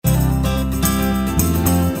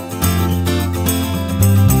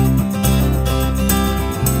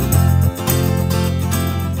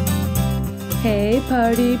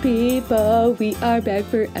Party people, we are back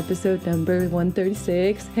for episode number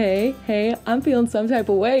 136. Hey, I'm feeling some type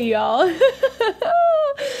of way, y'all.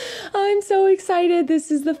 I'm so excited. This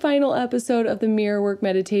is the final episode of the Mirror Work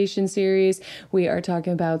Meditation series. We are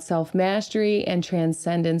talking about self-mastery and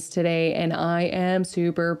transcendence today, and I am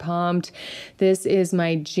super pumped. This is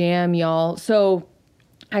my jam, y'all. So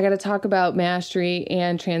I got to talk about mastery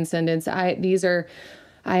and transcendence. I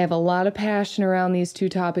have a lot of passion around these two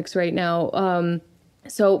topics right now.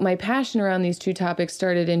 So my passion around these two topics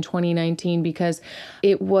started in 2019 because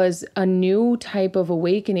it was a new type of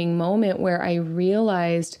awakening moment where I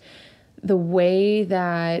realized the way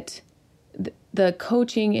that the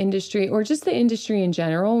coaching industry, or just the industry in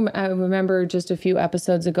general. I remember just a few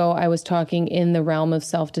episodes ago, I was talking in the realm of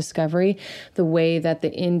self-discovery, the way that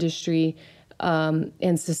the industry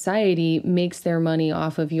and society makes their money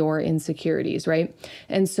off of your insecurities, right?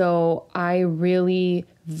 And so I really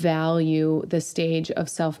value the stage of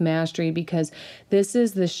self-mastery because this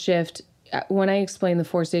is the shift. When I explain the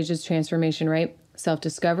 4 stages of transformation, right?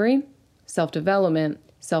 Self-discovery, self-development,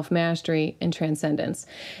 self-mastery, and transcendence.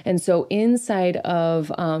 And so inside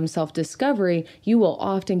of self-discovery, you will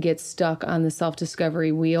often get stuck on the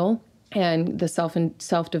self-discovery wheel. And the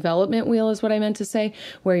self-development wheel is what I meant to say,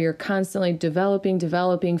 where you're constantly developing,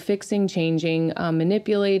 fixing, changing,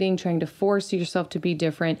 manipulating, trying to force yourself to be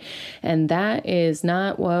different. And that is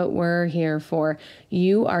not what we're here for.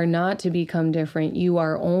 You are not to become different. You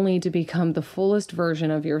are only to become the fullest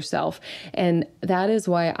version of yourself. And that is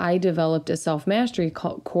why I developed a self-mastery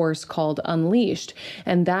course called Unleashed.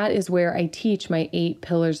 And that is where I teach my 8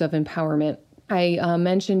 pillars of empowerment. I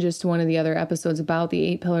mentioned just one of the other episodes about the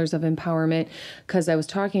 8 pillars of empowerment because I was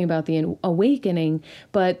talking about the awakening,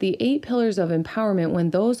 but the 8 pillars of empowerment,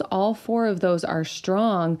 when all 4 of those are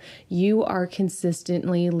strong, you are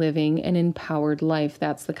consistently living an empowered life.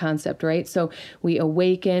 That's the concept, right? So we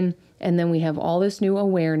awaken, and then we have all this new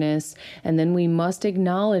awareness, and then we must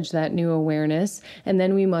acknowledge that new awareness, and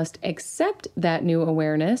then we must accept that new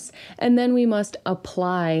awareness, and then we must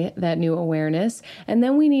apply that new awareness, and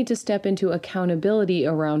then we need to step into accountability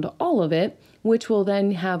around all of it, which will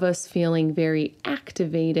then have us feeling very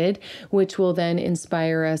activated, which will then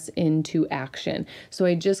inspire us into action. So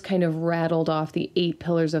I just kind of rattled off the 8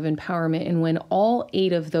 pillars of empowerment. And when all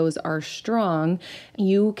 8 of those are strong,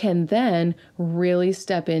 you can then really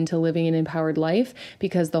step into living an empowered life,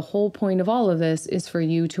 because the whole point of all of this is for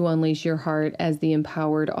you to unleash your heart as the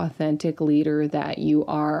empowered, authentic leader that you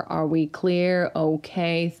are. Are we clear?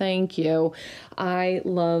 Okay, thank you. I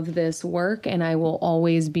love this work and I will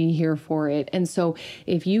always be here for it. And so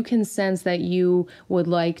if you can sense that you would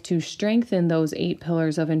like to strengthen those 8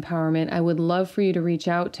 pillars of empowerment, I would love for you to reach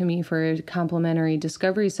out to me for a complimentary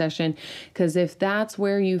discovery session, because if that's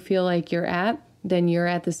where you feel like you're at, then you're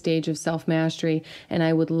at the stage of self-mastery, and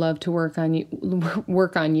I would love to work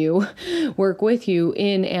with you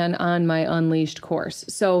in and on my Unleashed course.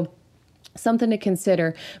 So something to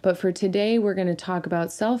consider. But for today, we're going to talk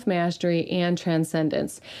about self-mastery and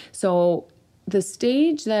transcendence. So the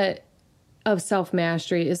stage of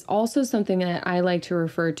self-mastery is also something that I like to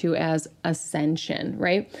refer to as ascension,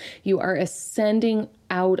 right? You are ascending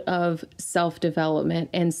out of self-development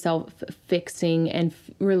and self-fixing and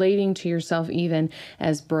relating to yourself even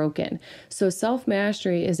as broken. So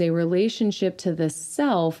self-mastery is a relationship to the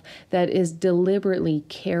self that is deliberately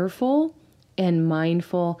careful and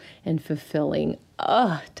mindful and fulfilling.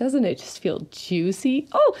 Doesn't it just feel juicy?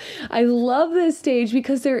 Oh, I love this stage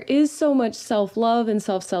because there is so much self-love and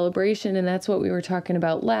self-celebration, and that's what we were talking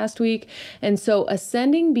about last week. And so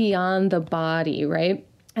ascending beyond the body, right?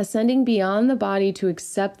 Ascending beyond the body to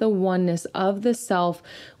accept the oneness of the self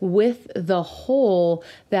with the whole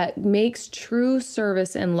that makes true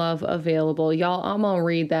service and love available. Y'all, I'm going to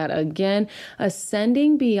read that again.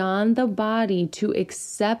 Ascending beyond the body to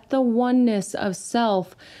accept the oneness of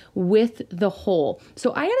self with the whole.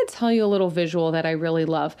 So I got to tell you a little visual that I really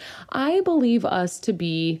love. I believe us to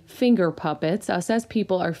be finger puppets. Us as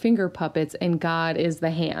people are finger puppets, and God is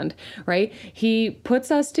the hand, right? He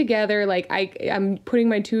puts us together. Like I'm putting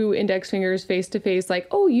my 2 index fingers face to face, like,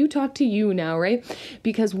 oh, you talk to you now, right?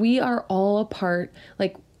 Because we are all a part.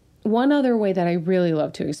 Like, one other way that I really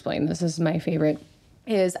love to explain this is my favorite,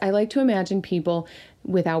 is I like to imagine people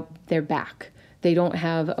without their back. They don't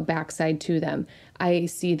have a backside to them. I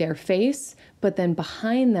see their face, but then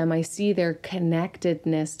behind them, I see their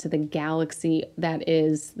connectedness to the galaxy that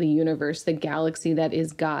is the universe, the galaxy that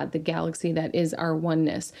is God, the galaxy that is our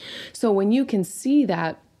oneness. So when you can see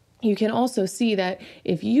that, you can also see that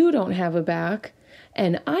if you don't have a back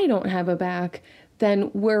and I don't have a back,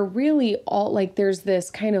 then we're really all like, there's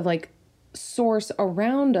this kind of like source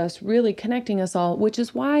around us really connecting us all, which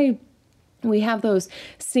is why we have those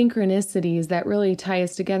synchronicities that really tie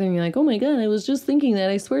us together. And you're like, oh my God, I was just thinking that.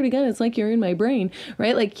 I swear to God, it's like you're in my brain,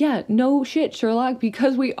 right? Like, yeah, no shit, Sherlock,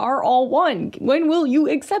 because we are all one. When will you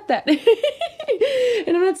accept that?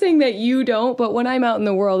 And I'm not saying that you don't, but when I'm out in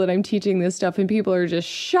the world and I'm teaching this stuff and people are just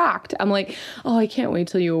shocked, I'm like, oh, I can't wait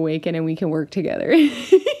till you awaken and we can work together.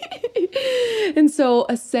 And so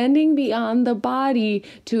ascending beyond the body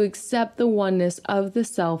to accept the oneness of the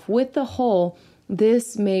self with the whole,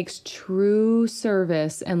 this makes true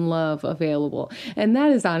service and love available. And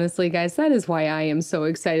that is honestly, guys, that is why I am so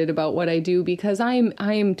excited about what I do, because I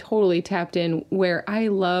am totally tapped in where I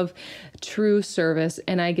love true service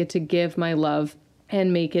and I get to give my love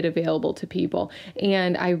and make it available to people.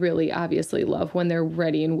 And I really obviously love when they're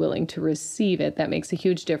ready and willing to receive it. That makes a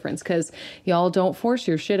huge difference, because y'all don't force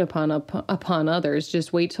your shit upon others.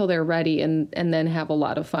 Just wait till they're ready and then have a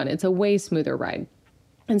lot of fun. It's a way smoother ride.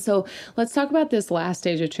 And so let's talk about this last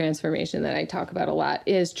stage of transformation that I talk about a lot,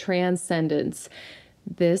 is transcendence.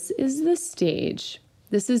 This is the stage.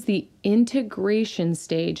 This is the integration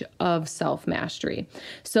stage of self-mastery.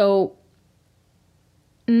 So,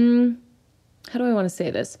 how do I want to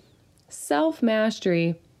say this?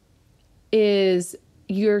 Self-mastery is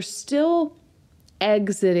you're still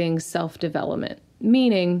exiting self-development,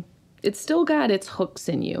 meaning it's still got its hooks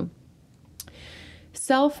in you.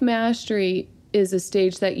 Self-mastery is a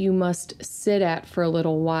stage that you must sit at for a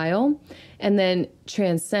little while. And then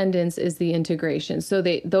transcendence is the integration. So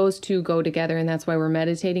those two go together, and that's why we're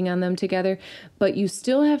meditating on them together. But you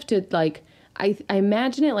still have to, like, I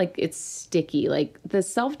imagine it like it's sticky. Like the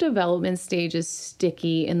self-development stage is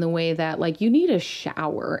sticky in the way that, like, you need a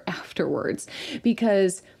shower afterwards,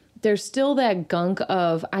 because there's still that gunk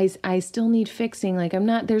of, I still need fixing. Like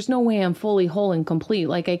there's no way I'm fully whole and complete.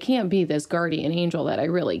 Like I can't be this guardian angel that I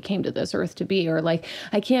really came to this earth to be, or like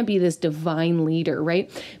I can't be this divine leader,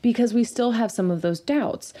 right? Because we still have some of those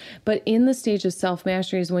doubts. But in the stage of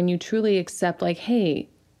self-mastery is when you truly accept, like, hey,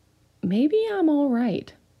 maybe I'm all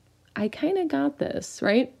right. I kind of got this,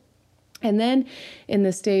 right? And then in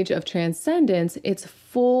the stage of transcendence, it's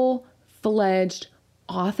full-fledged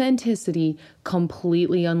authenticity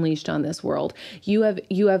completely unleashed on this world. You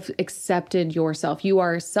have accepted yourself. You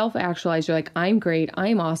are self-actualized. You're like, I'm great.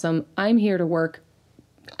 I'm awesome. I'm here to work.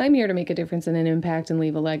 I'm here to make a difference and an impact and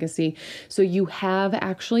leave a legacy. So you have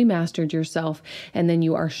actually mastered yourself, and then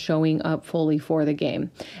you are showing up fully for the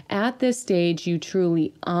game. At this stage, you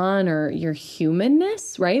truly honor your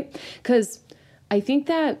humanness, right? Because I think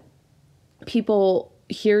that people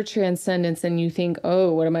hear transcendence and you think,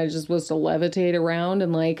 oh, what am I just supposed to levitate around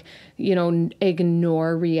and, like, you know,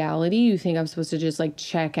 ignore reality? You think I'm supposed to just like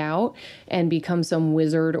check out and become some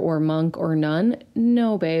wizard or monk or nun?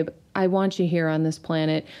 No, babe. I want you here on this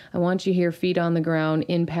planet. I want you here, feet on the ground,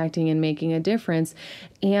 impacting and making a difference.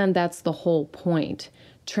 And that's the whole point.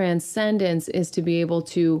 Transcendence is to be able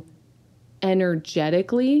to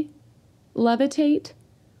energetically levitate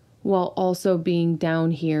while also being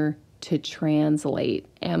down here to translate.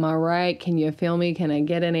 Am I right? Can you feel me? Can I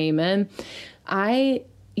get an amen?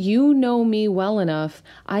 You know me well enough.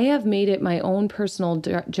 I have made it my own personal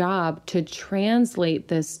job to translate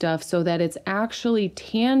this stuff so that it's actually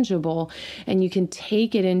tangible and you can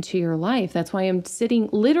take it into your life. That's why I'm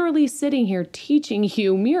literally sitting here teaching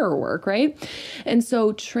you mirror work, right? And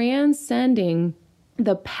so transcending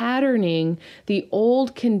the patterning, the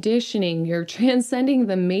old conditioning, you're transcending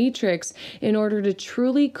the matrix in order to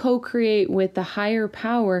truly co-create with the higher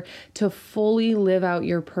power to fully live out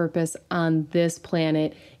your purpose on this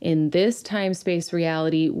planet, in this time-space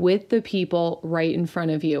reality, with the people right in front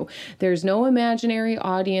of you. There's no imaginary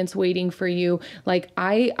audience waiting for you. Like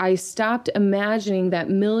I stopped imagining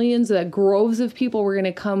that groves of people were going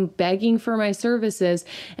to come begging for my services,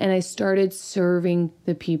 and I started serving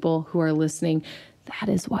the people who are listening. That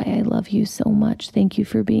is why I love you so much. Thank you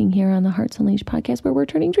for being here on the Hearts Unleashed podcast, where we're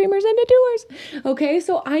turning dreamers into doers. Okay,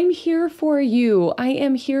 so I'm here for you. I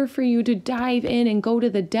am here for you to dive in and go to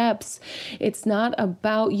the depths. It's not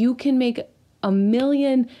about, you can make $1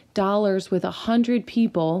 million with 100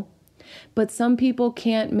 people, but some people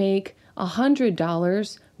can't make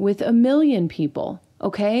 $100 with 1 million people.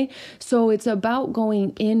 Okay, so it's about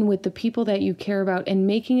going in with the people that you care about and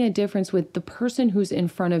making a difference with the person who's in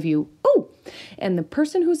front of you. Oh, and the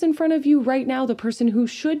person who's in front of you right now, the person who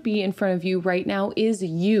should be in front of you right now is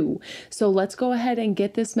you. So let's go ahead and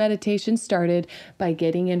get this meditation started by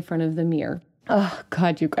getting in front of the mirror. Oh,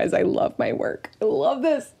 God, you guys, I love my work. I love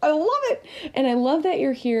this. I love it. And I love that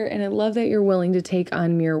you're here, and I love that you're willing to take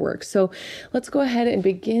on mirror work. So let's go ahead and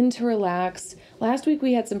begin to relax. Last week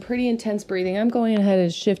we had some pretty intense breathing. I'm going ahead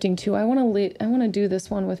and shifting to, I want to do this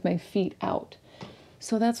one with my feet out.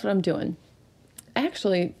 So that's what I'm doing.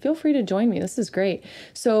 Actually, feel free to join me. This is great.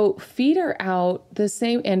 So feet are out the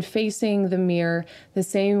same and facing the mirror the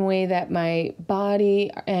same way that my body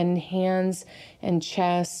and hands and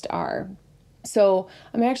chest are. So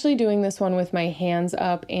I'm actually doing this one with my hands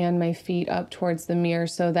up and my feet up towards the mirror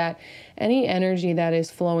so that any energy that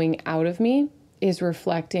is flowing out of me is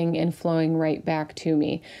reflecting and flowing right back to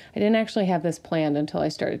me. I didn't actually have this planned until I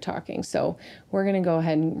started talking, so we're going to go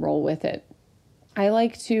ahead and roll with it. I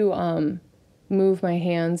like to move my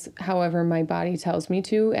hands however my body tells me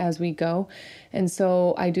to as we go. And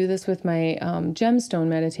so I do this with my gemstone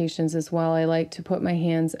meditations as well. I like to put my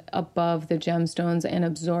hands above the gemstones and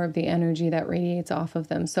absorb the energy that radiates off of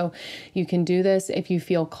them. So you can do this. If you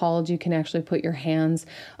feel called, you can actually put your hands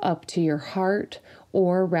up to your heart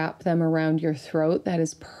or wrap them around your throat. That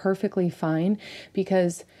is perfectly fine,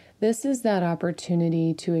 because this is that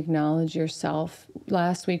opportunity to acknowledge yourself.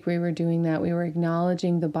 Last week we were doing that. We were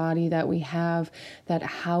acknowledging the body that we have that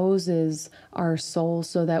houses our soul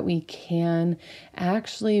so that we can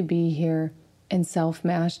actually be here and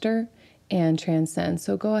self-master and transcend.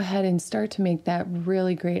 So go ahead and start to make that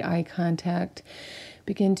really great eye contact.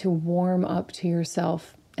 Begin to warm up to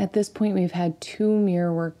yourself. At this point, we've had 2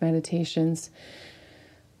 mirror work meditations.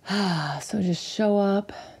 So just show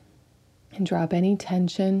up and drop any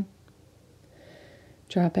tension,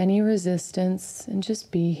 drop any resistance, and just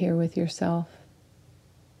be here with yourself.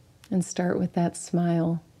 And start with that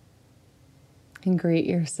smile and greet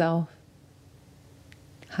yourself.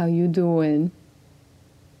 How you doing?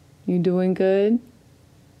 You doing good?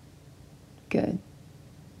 Good.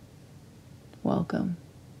 Welcome.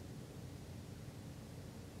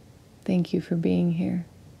 Thank you for being here.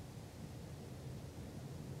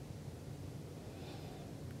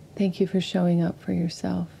 Thank you for showing up for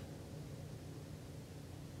yourself.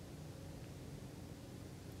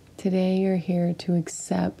 Today you're here to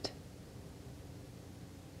accept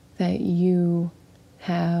that you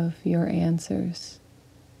have your answers.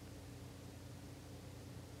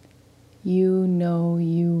 You know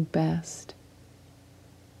you best.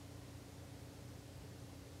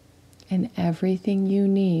 And everything you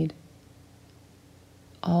need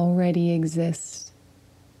already exists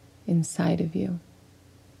inside of you.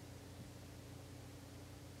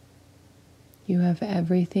 You have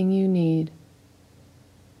everything you need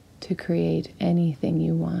to create anything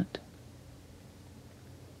you want.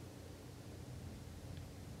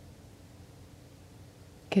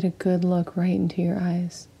 Get a good look right into your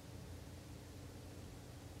eyes.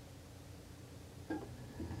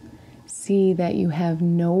 See that you have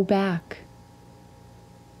no back.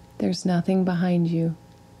 There's nothing behind you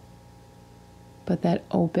but that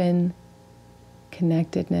open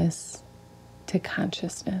connectedness to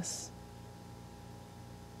consciousness.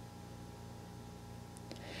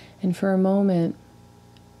 And for a moment,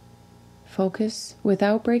 focus,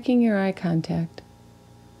 without breaking your eye contact,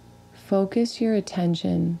 focus your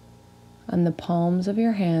attention on the palms of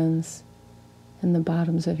your hands and the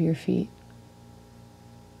bottoms of your feet.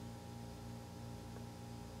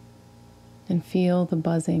 And feel the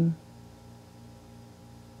buzzing.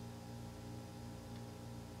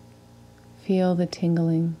 Feel the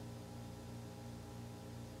tingling.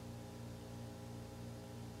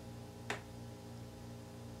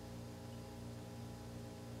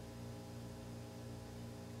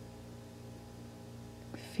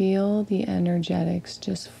 Feel the energetics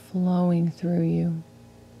just flowing through you.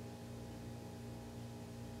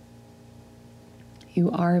 You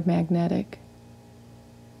are magnetic.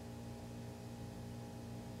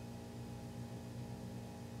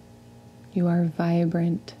 You are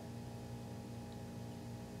vibrant.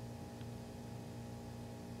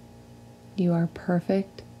 You are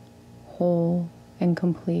perfect, whole, and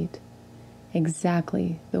complete,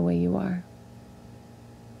 exactly the way you are.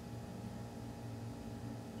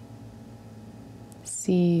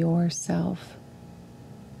 See yourself.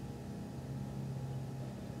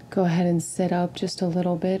 Go ahead and sit up just a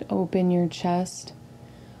little bit. Open your chest.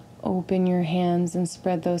 Open your hands and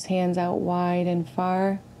spread those hands out wide and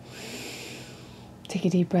far. Take a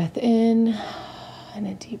deep breath in and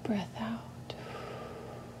a deep breath out.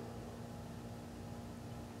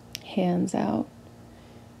 Hands out.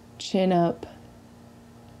 Chin up.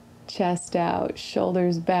 Chest out.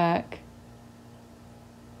 Shoulders back.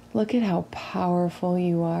 Look at how powerful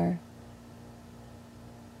you are.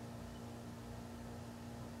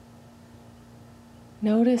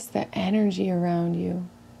 Notice the energy around you.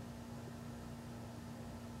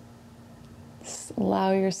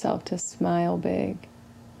 Allow yourself to smile big.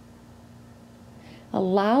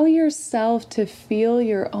 Allow yourself to feel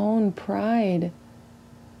your own pride,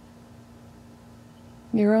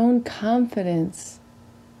 your own confidence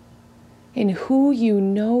in who you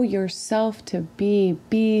know yourself to be.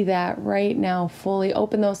 Be that right now fully.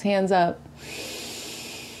 Open those hands up.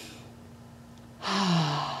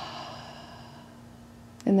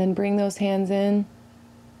 And then bring those hands in.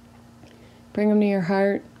 Bring them to your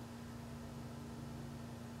heart.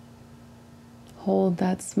 Hold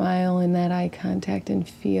that smile and that eye contact and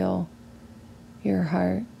feel your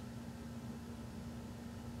heart.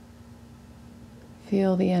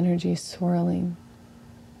 Feel the energy swirling.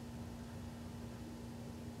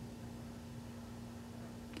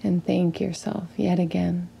 And thank yourself yet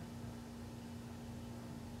again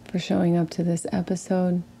for showing up to this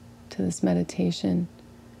episode, to this meditation,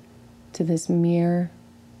 to this mirror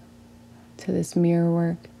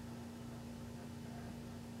work.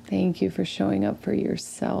 Thank you for showing up for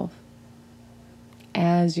yourself,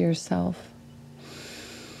 as yourself.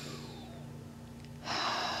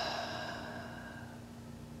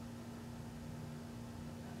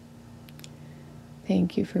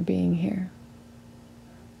 Thank you for being here.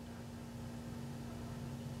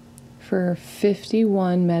 For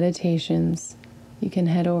 51 meditations, you can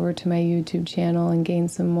head over to my YouTube channel and gain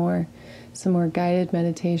some more guided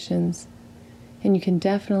meditations. And you can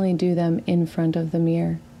definitely do them in front of the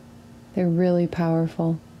mirror. They're really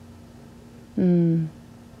powerful. I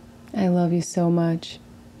love you so much.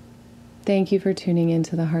 Thank you for tuning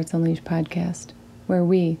into the Hearts Unleashed podcast, where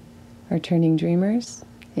we are turning dreamers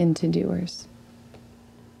into doers.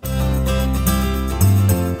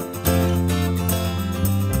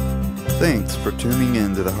 Thanks for tuning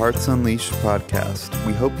in to the Hearts Unleashed podcast.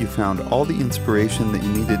 We hope you found all the inspiration that you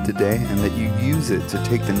needed today and that you use it to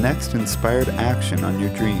take the next inspired action on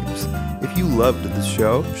your dreams. If you loved the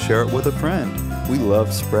show, share it with a friend. We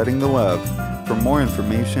love spreading the love. For more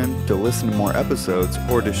information, to listen to more episodes,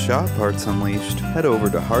 or to shop Hearts Unleashed, head over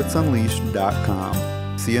to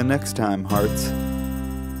heartsunleashed.com. See you next time, Hearts.